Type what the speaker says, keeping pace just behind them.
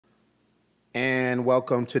and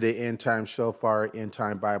welcome to the End Time Shofar End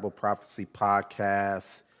Time Bible Prophecy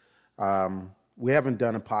Podcast. We haven't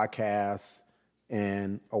done a podcast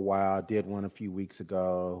in a while. I did one a few weeks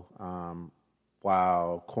ago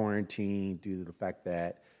while quarantined due to the fact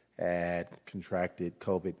that I had contracted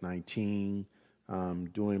COVID-19.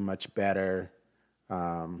 Doing much better.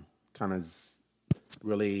 Kind of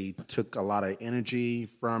really took a lot of energy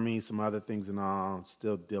from me, some other things and all.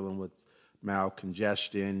 Still dealing with mild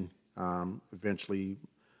congestion. Eventually,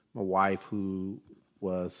 my wife, who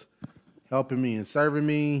was helping me and serving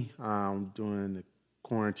me during the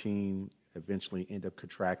quarantine, eventually ended up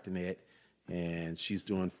contracting it, and she's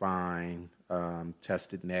doing fine,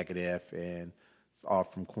 tested negative, and it's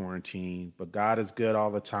off from quarantine. But God is good all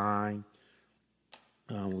the time.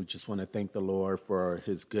 We just want to thank the Lord for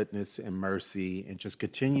his goodness and mercy, and just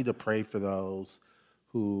continue to pray for those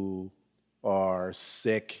who are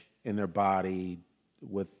sick in their body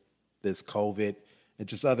with this COVID and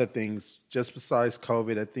just other things. Just besides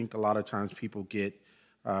COVID, I think a lot of times people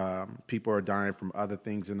are dying from other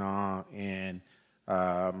things and all, and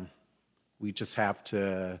we just have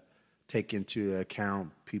to take into account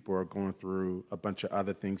people are going through a bunch of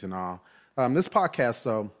other things and all. This podcast,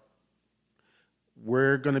 though,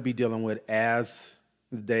 we're going to be dealing with As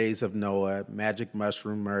the Days of Noah, Magic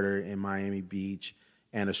Mushroom Murder in Miami Beach,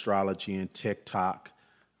 and Astrology and TikTok.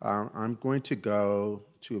 I'm going to go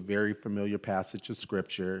to a very familiar passage of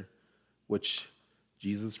Scripture, which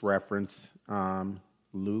Jesus referenced,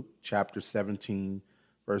 Luke chapter 17,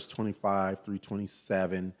 verse 25 through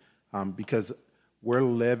 27, because we're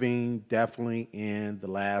living definitely in the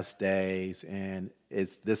last days, and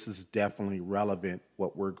this is definitely relevant,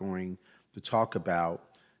 what we're going to talk about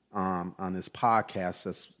on this podcast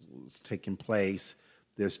that's taking place.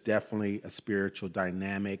 There's definitely a spiritual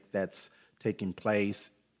dynamic that's taking place,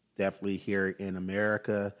 definitely here in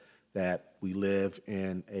America, that we live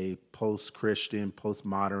in a post-Christian,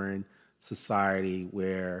 post-modern society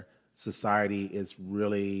where society is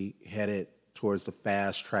really headed towards the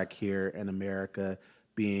fast track here in America,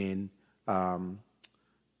 being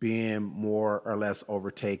more or less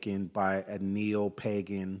overtaken by a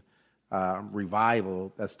neo-pagan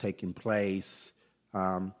revival that's taking place,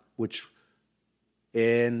 which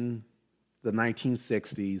in the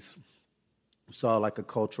 1960s saw like a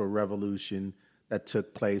cultural revolution that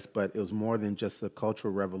took place, but it was more than just a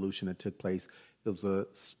cultural revolution that took place. It was a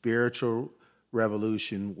spiritual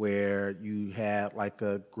revolution where you had like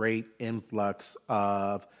a great influx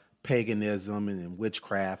of paganism and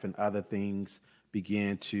witchcraft and other things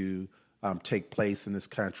began to take place in this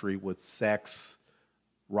country, with sex,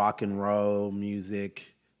 rock and roll music,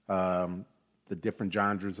 the different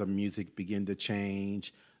genres of music begin to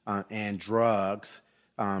change, and drugs.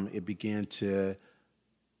 It began to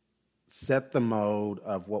set the mode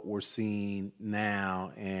of what we're seeing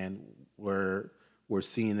now, and we're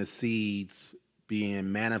seeing the seeds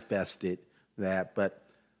being manifested. But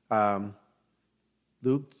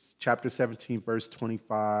Luke chapter 17, verse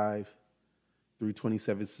 25 through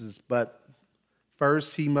 27 says, "But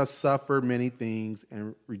first he must suffer many things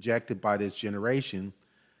and rejected by this generation.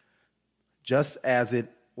 Just as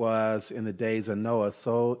it was in the days of Noah,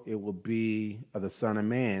 so it will be of the Son of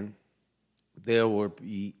Man. There will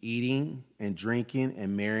be eating and drinking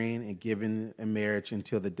and marrying and giving in marriage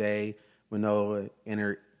until the day when Noah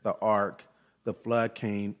entered the ark. The flood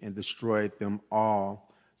came and destroyed them all."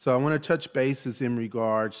 So I want to touch bases in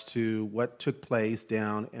regards to what took place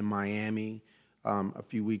down in Miami a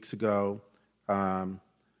few weeks ago.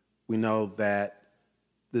 We know that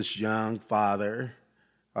this young father,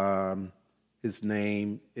 his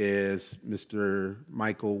name is Mr.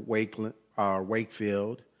 Michael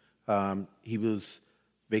Wakefield. He was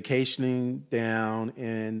vacationing down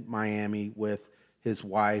in Miami with his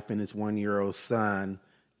wife and his 1-year-old son,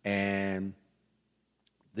 and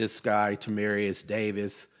this guy, Tamarius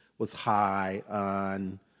Davis, was high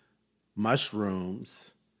on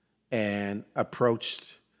mushrooms and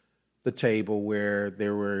approached the table where they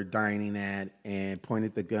were dining at and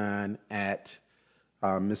pointed the gun at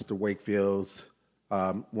Mr. Wakefield's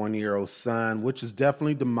 1-year-old son, which is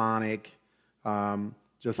definitely demonic.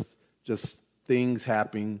 Just things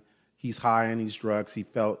happening. He's high on these drugs. He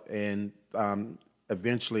felt, and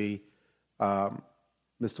eventually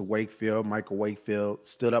Michael Wakefield,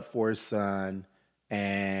 stood up for his son,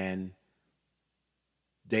 and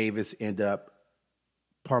Davis ended up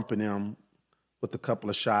pumping him with a couple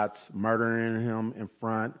of shots, murdering him in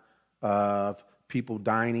front of people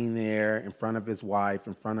dining there, in front of his wife,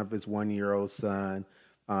 in front of his 1-year-old son.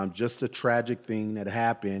 Just a tragic thing that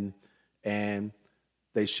happened. And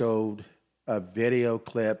they showed video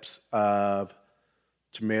clips of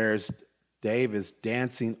Tamarius Davis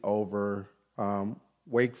dancing over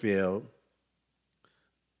Wakefield,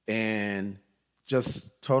 and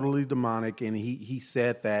just totally demonic. And he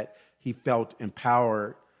said that he felt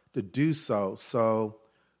empowered to do so. So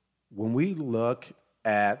when we look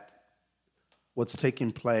at what's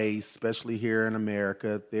taking place, especially here in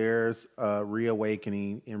America, there's a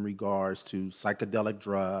reawakening in regards to psychedelic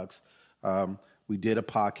drugs. We did a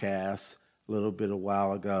podcast a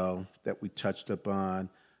while ago that we touched upon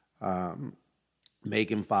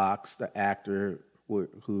Megan Fox, the actor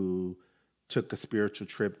who took a spiritual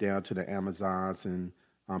trip down to the Amazons and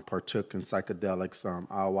partook in psychedelics,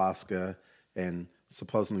 ayahuasca, and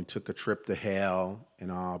supposedly took a trip to hell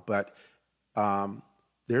and all. But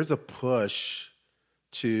there's a push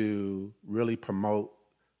to really promote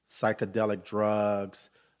psychedelic drugs.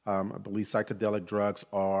 I believe psychedelic drugs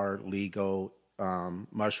are legal.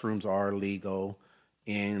 Mushrooms are legal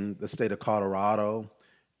in the state of Colorado,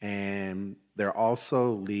 and they're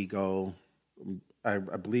also legal, I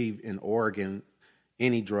believe, in Oregon.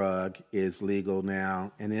 Any drug is legal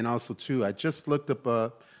now. And then also, too, I just looked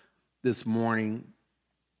up this morning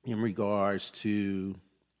in regards to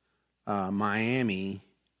Miami,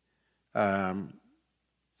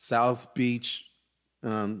 South Beach.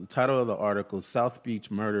 The title of the article, South Beach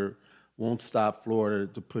Murder Won't Stop Florida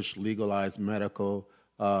to Push Legalized Medical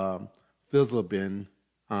Psilocybin,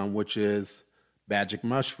 which is magic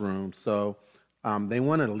mushrooms. So they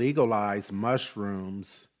want to legalize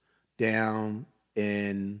mushrooms down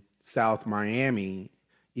in South Miami,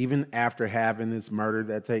 even after having this murder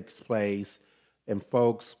that takes place. And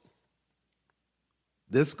folks,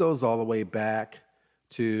 this goes all the way back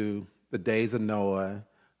to the days of Noah.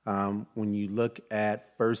 When you look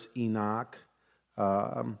at First Enoch,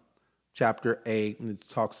 chapter 8, and it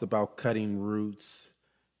talks about cutting roots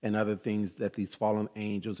and other things that these fallen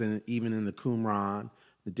angels, and even in the Qumran,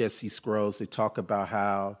 the Dead Sea Scrolls, they talk about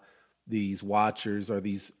how these watchers or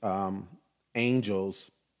these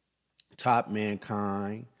angels taught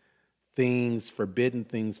mankind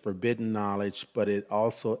forbidden knowledge, but it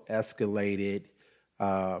also escalated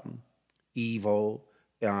evil.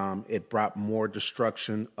 It brought more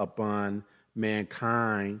destruction upon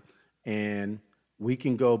mankind. And we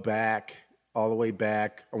can go back, all the way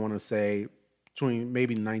back, I want to say, between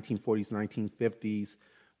maybe 1940s, 1950s,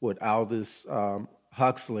 with Aldous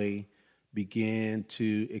Huxley began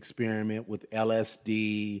to experiment with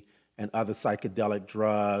LSD and other psychedelic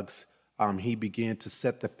drugs. He began to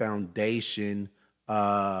set the foundation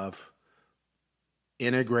of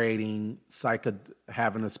integrating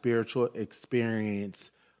having a spiritual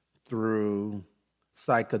experience through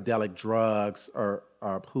psychedelic drugs or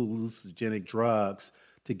hallucinogenic drugs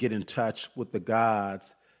to get in touch with the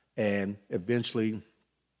gods. And eventually,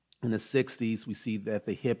 in the 60s, we see that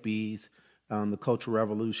the hippies, the Cultural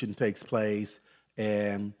Revolution takes place,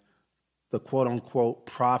 and the quote-unquote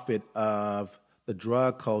prophet of the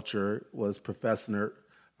drug culture was Professor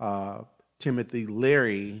Timothy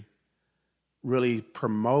Leary, really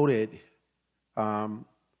promoted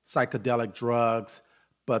psychedelic drugs,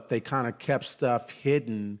 but they kind of kept stuff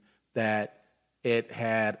hidden that it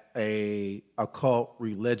had a occult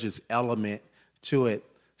religious element to it.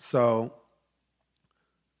 So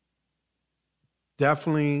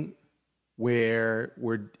definitely where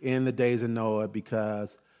we're in the days of Noah,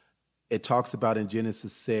 because it talks about in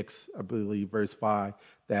Genesis 6, I believe, verse 5,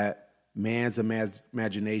 that man's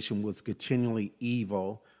imagination was continually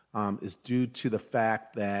evil. Is due to the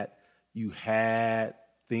fact that you had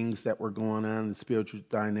things that were going on in the spiritual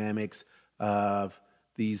dynamics of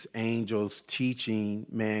these angels teaching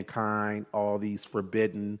mankind all these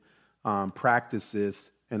forbidden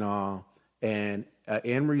practices and all. And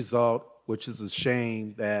end result, which is a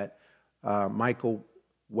shame, that Michael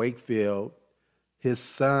Wakefield, his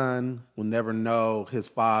son will never know his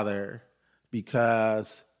father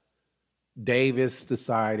because Davis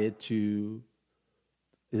decided to,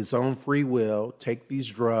 his own free will, take these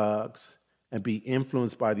drugs and be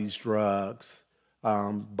influenced by these drugs,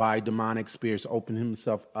 by demonic spirits, open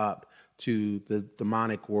himself up to the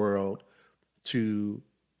demonic world, to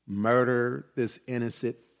murder this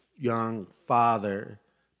innocent young father,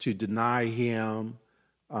 to deny him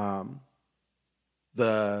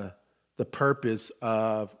the purpose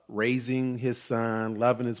of raising his son,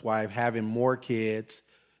 loving his wife, having more kids,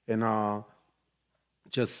 and all.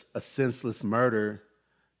 Just a senseless murder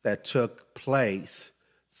that took place.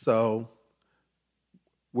 So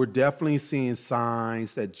we're definitely seeing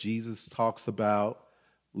signs that Jesus talks about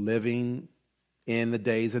living in the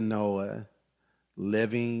days of Noah,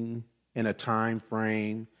 living in a time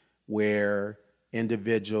frame where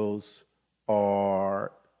individuals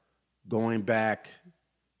are going back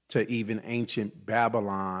to even ancient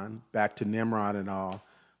Babylon, back to Nimrod and all,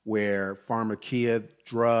 where Pharmakeia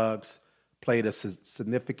drugs played a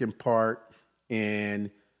significant part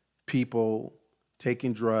in people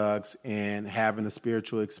taking drugs and having a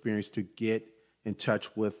spiritual experience to get in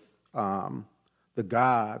touch with the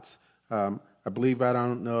gods. I believe, I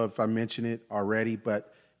don't know if I mentioned it already,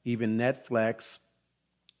 but even Netflix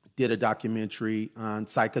did a documentary on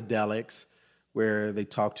psychedelics where they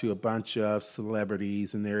talked to a bunch of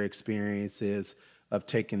celebrities and their experiences of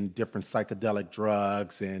taking different psychedelic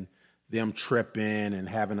drugs and them tripping and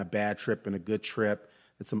having a bad trip and a good trip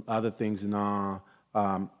and some other things and all.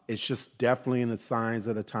 It's just definitely in the signs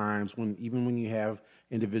of the times even when you have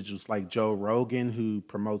individuals like Joe Rogan who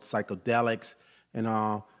promotes psychedelics and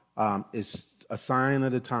all, it's a sign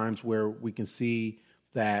of the times where we can see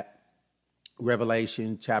that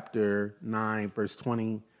Revelation chapter 9, verse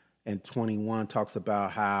 20 and 21 talks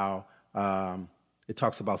about how it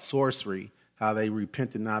talks about sorcery, how they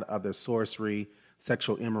repented not of their sorcery,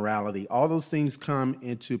 sexual immorality. All those things come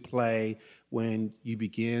into play when you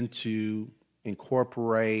begin to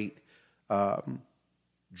incorporate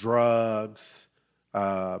drugs.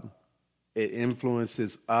 It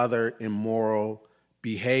influences other immoral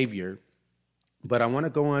behavior. But I want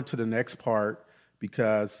to go on to the next part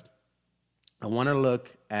because I want to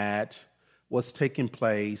look at what's taking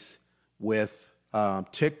place with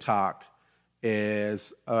TikTok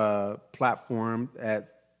as a platform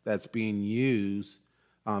that's being used,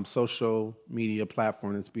 social media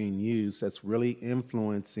platform that's being used that's really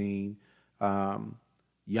influencing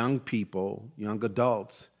young people, young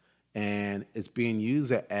adults, and it's being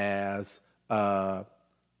used as a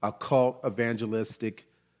cult evangelistic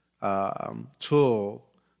tool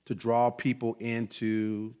to draw people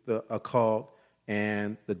into the occult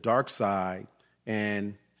and the dark side.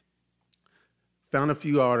 And found a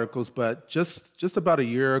few articles, but just about a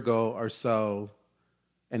year ago or so,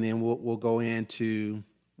 and then we'll go into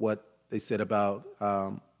what they said about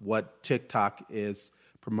what TikTok is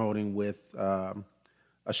promoting with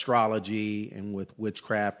astrology and with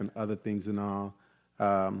witchcraft and other things and all.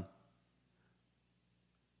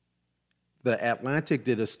 The Atlantic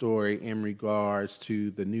did a story in regards to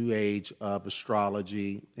the new age of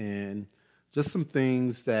astrology and just some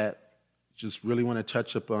things that just really want to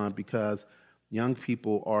touch upon because young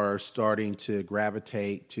people are starting to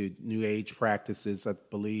gravitate to new age practices. I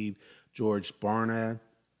believe George Barna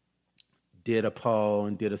did a poll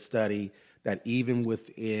and did a study that even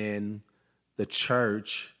within the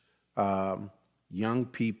church, young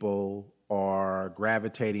people are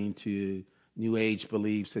gravitating to new age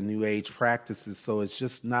beliefs and new age practices. So it's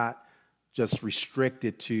just not just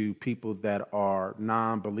restricted to people that are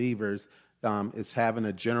non-believers. It's having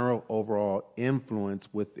a general overall influence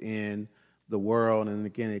within the world. And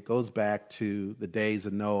again, it goes back to the days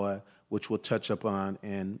of Noah, which we'll touch upon,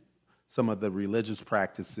 and some of the religious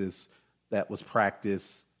practices that was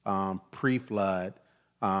practiced pre-flood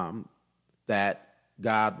that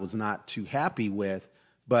God was not too happy with.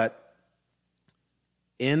 But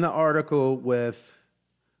in the article with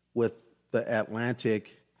the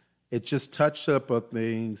Atlantic, it just touched up on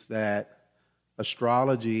things that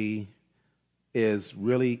astrology is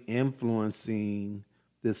really influencing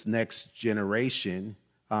this next generation.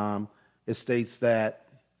 It states that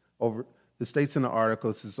in the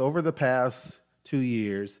article, it says, over the past 2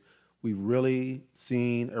 years, we've really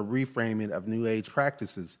seen a reframing of New Age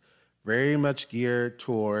practices, very much geared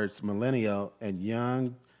towards millennial and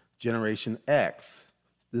young Generation X.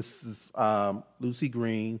 This is Lucy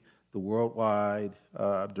Green, the worldwide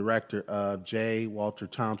director of J. Walter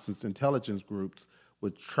Thompson's intelligence groups,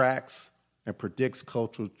 which tracks and predicts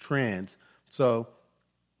cultural trends. So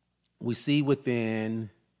we see within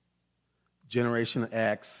Generation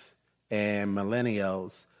X and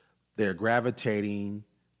millennials, they're gravitating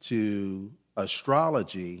to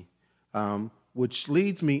astrology, which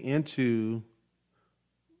leads me into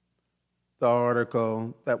the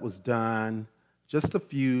article that was done just a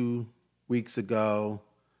few weeks ago.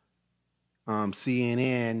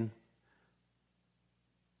 CNN,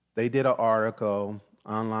 they did an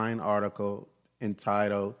online article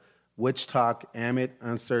entitled Witch Talk Amid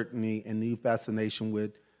Uncertainty and New Fascination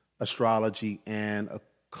with Astrology and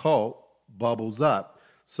Occult Bubbles Up.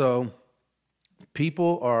 So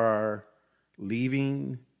people are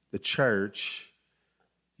leaving the church.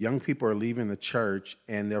 Young people are leaving the church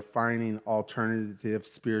and they're finding alternative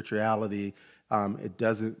spirituality. It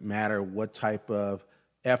doesn't matter what type of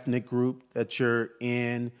ethnic group that you're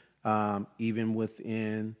in, even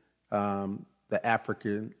within the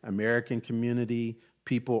African American community.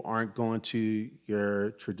 People aren't going to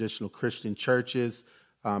your traditional Christian churches.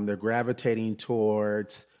 They're gravitating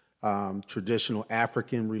towards traditional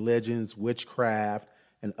African religions, witchcraft,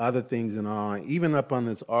 and other things and all. Even up on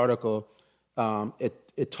this article,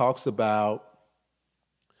 it talks about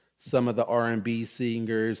some of the R&B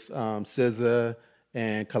singers, SZA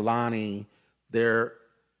and Kalani.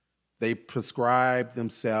 They prescribe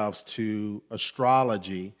themselves to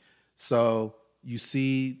astrology. So you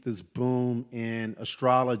see this boom in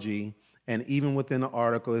astrology. And even within the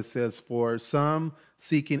article, it says, for some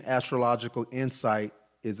seeking astrological insight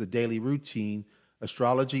is a daily routine,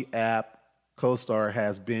 astrology app CoStar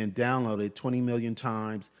has been downloaded 20 million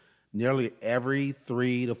times, nearly every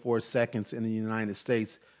 3 to 4 seconds in the United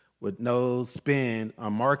States, with no spend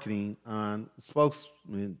on marketing, on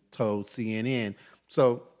spokesman told CNN.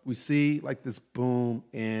 So we see like this boom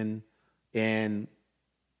in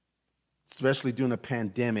especially during the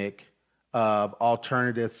pandemic, of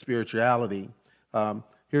alternative spirituality.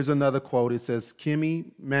 Here's another quote. It says,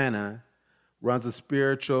 Kimmy Mana runs a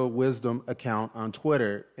spiritual wisdom account on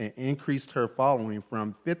Twitter and increased her following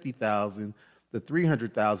from 50,000 to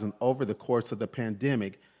 300,000 over the course of the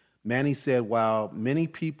pandemic. Manny said, while many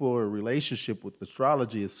people's relationship with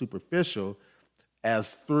astrology is superficial,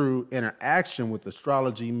 as through interaction with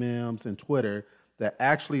astrology memes and Twitter, that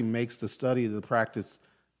actually makes the study of the practice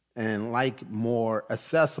and more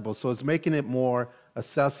accessible. So it's making it more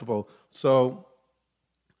accessible. So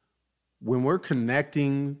when we're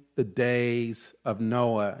connecting the days of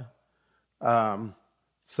Noah,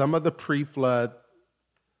 some of the pre-flood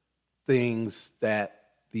things that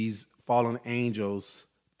these fallen angels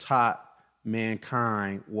taught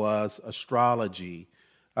mankind was astrology.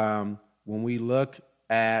 When we look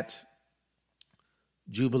at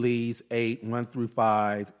Jubilees 8, 1 through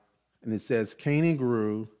 5, and it says, Canaan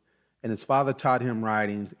grew, and his father taught him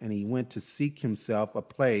writings, and he went to seek himself a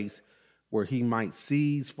place where he might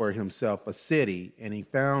seize for himself a city. And he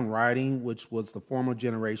found writing which was the former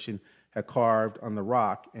generation had carved on the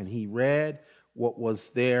rock, and he read what was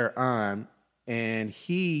thereon, and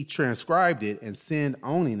he transcribed it and sinned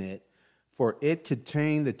owning it, for it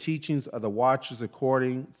contained the teachings of the watchers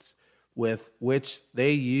according with which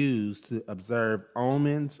they used to observe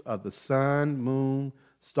omens of the sun, moon,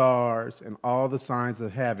 stars, and all the signs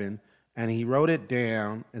of heaven. And he wrote it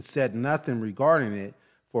down and said nothing regarding it,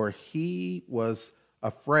 for he was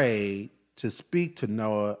afraid to speak to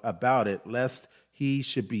Noah about it, lest he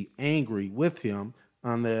should be angry with him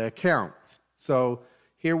on the account. So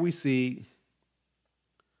here we see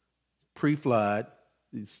pre-flood,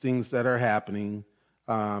 these things that are happening,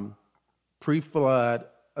 pre-flood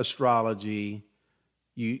astrology.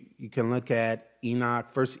 You can look at Enoch,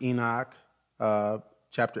 First Enoch,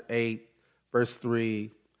 chapter 8, verse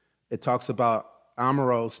 3. It talks about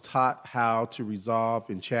Amoros taught how to resolve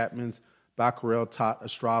enchantments. Bacharel taught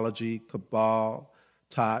astrology. Cabal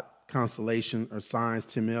taught constellation or signs.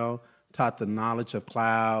 Timil taught the knowledge of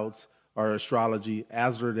clouds or astrology.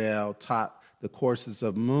 Azrael taught the courses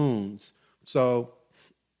of moons. So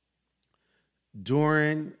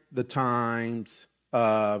during the times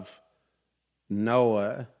of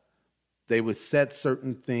Noah, they would set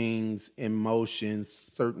certain things in motion,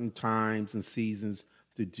 certain times and seasons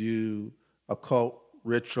to do occult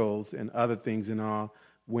rituals and other things and all.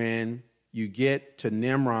 When you get to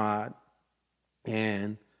Nimrod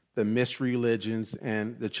and the mystery religions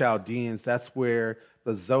and the Chaldeans, that's where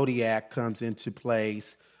the zodiac comes into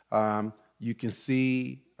place. You can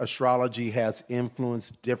see astrology has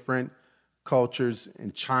influenced different cultures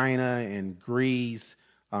in China and Greece.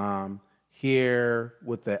 Here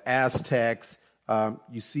with the Aztecs,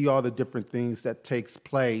 you see all the different things that takes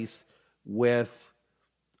place with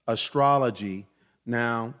astrology.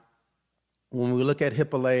 Now, when we look at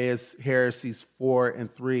Hippolaeus Heresies 4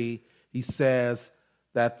 and 3, he says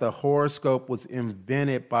that the horoscope was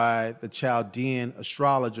invented by the Chaldean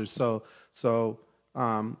astrologers. So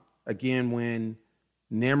again, when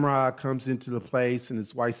Nimrod comes into the place and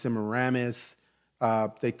his wife Semiramis,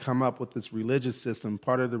 they come up with this religious system.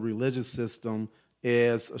 Part of the religious system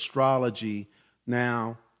is astrology.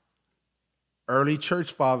 Now, early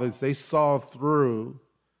church fathers, they saw through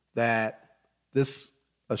that this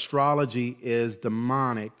astrology is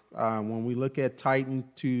demonic. When we look at Titan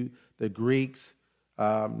to the Greeks,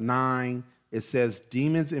 9, it says,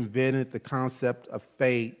 demons invented the concept of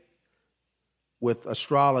fate with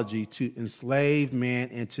astrology to enslave man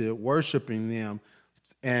into worshiping them.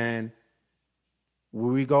 And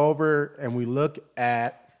when we go over and we look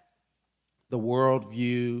at the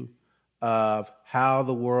worldview of how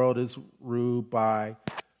the world is ruled by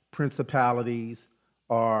principalities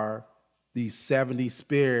or these 70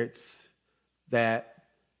 spirits that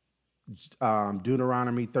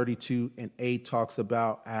Deuteronomy 32 and 8 talks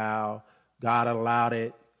about, how God allowed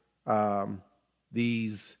it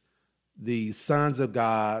these sons of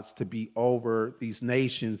gods to be over these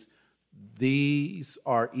nations. These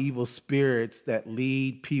are evil spirits that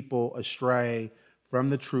lead people astray from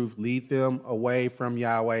the truth, lead them away from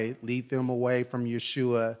Yahweh, lead them away from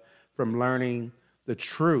Yeshua, from learning the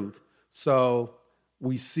truth. So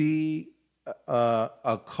we see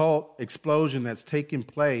a cult explosion that's taking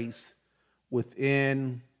place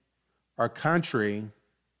within our country,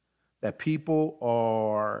 that people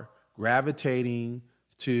are gravitating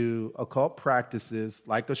to occult practices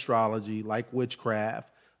like astrology, like witchcraft,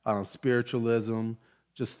 spiritualism,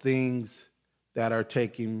 just things that are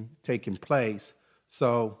taking place.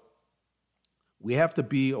 So we have to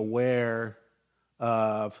be aware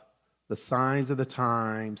of the signs of the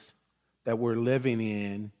times that we're living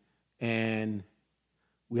in, and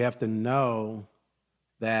we have to know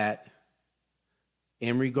that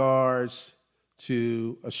in regards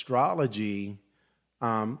to astrology,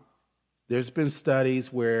 there's been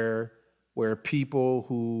studies where people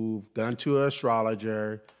who've gone to an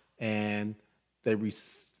astrologer and they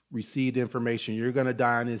received information, you're going to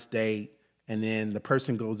die on this date, and then the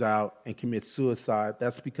person goes out and commits suicide.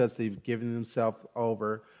 That's because they've given themselves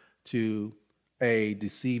over to a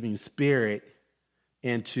deceiving spirit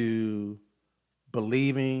into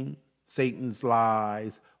believing Satan's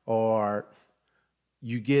lies, or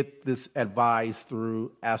you get this advice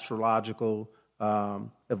through astrological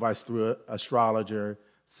advice through an astrologer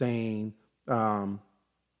saying,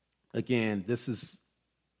 again, this is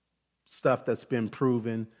stuff that's been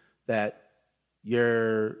proven that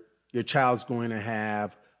your child's going to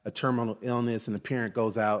have a terminal illness, and the parent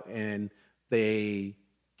goes out and they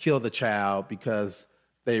kill the child because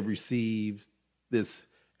they received this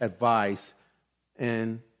advice.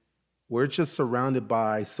 And we're just surrounded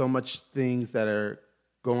by so much things that are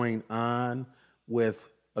going on with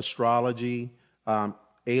astrology.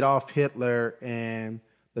 Adolf Hitler and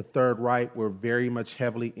the Third Reich were very much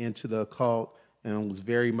heavily into the occult and was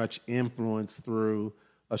very much influenced through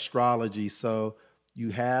astrology. So you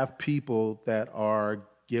have people that are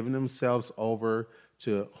giving themselves over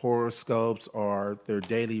to horoscopes or their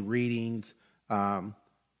daily readings, and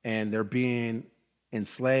they're being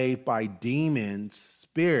enslaved by demons,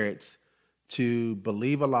 spirits, to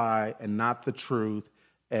believe a lie and not the truth.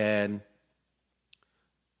 And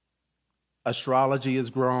astrology is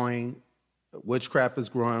growing, witchcraft is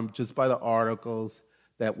growing just by the articles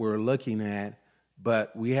that we're looking at.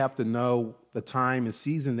 But we have to know the time and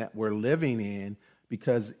season that we're living in,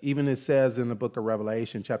 because even it says in the book of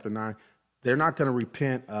Revelation, chapter 9, they're not going to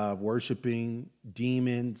repent of worshiping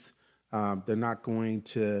demons. They're not going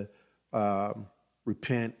to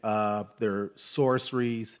repent of their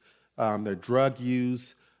sorceries, their drug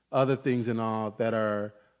use, other things and all that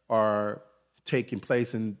are taking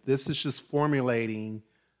place. And this is just formulating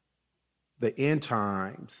the end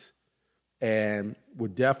times. And we're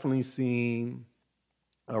definitely seeing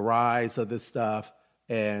a rise of this stuff.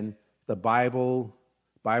 And the Bible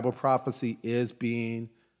prophecy is being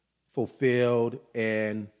fulfilled.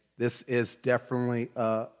 And this is definitely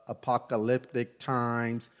apocalyptic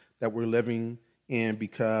times that we're living in,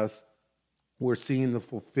 because we're seeing the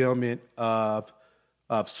fulfillment of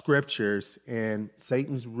scriptures, and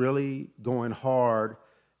Satan's really going hard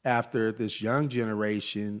after this young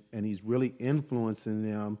generation, and he's really influencing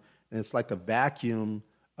them. And it's like a vacuum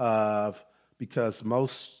because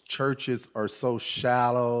most churches are so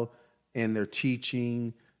shallow in their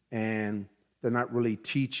teaching, and they're not really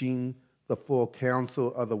teaching the full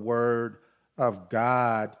counsel of the word of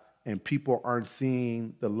God, and people aren't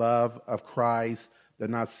seeing the love of Christ. They're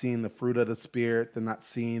not seeing the fruit of the Spirit. They're not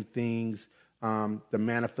seeing things, the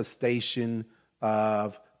manifestation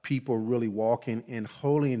of people really walking in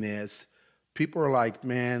holiness. People are like,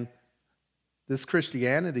 man, this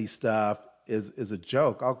Christianity stuff is a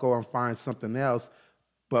joke. I'll go and find something else.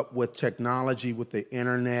 But with technology, with the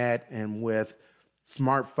internet, and with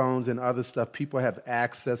smartphones and other stuff, people have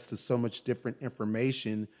access to so much different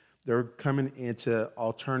information. They're coming into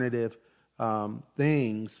alternative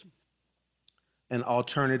things and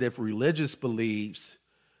alternative religious beliefs,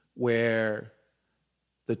 where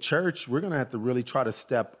the church, we're going to have to really try to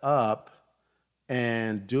step up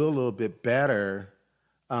and do a little bit better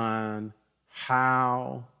on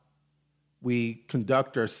how we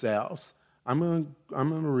conduct ourselves. I'm going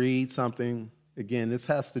to read something. Again, this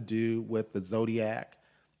has to do with the zodiac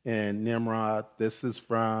and Nimrod. This is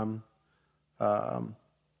from the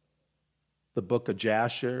book of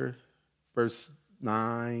Jasher,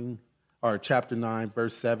 chapter 9,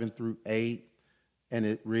 verse 7 through 8. And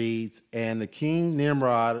it reads, "And the king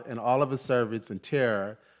Nimrod and all of his servants in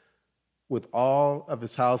terror with all of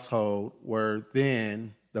his household were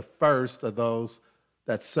then the first of those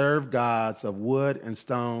that served gods of wood and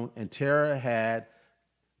stone, and Terah had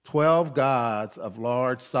 12 gods of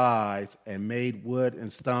large size and made wood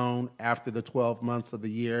and stone after the 12 months of the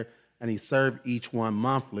year, and he served each one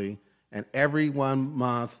monthly. And every 1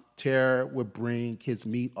 month, Terah would bring his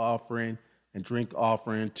meat offering and drink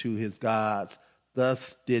offering to his gods.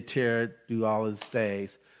 Thus did Terah do all his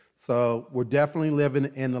days. So we're definitely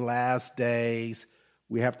living in the last days.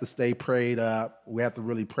 We have to stay prayed up. We have to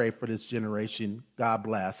really pray for this generation. God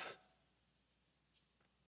bless.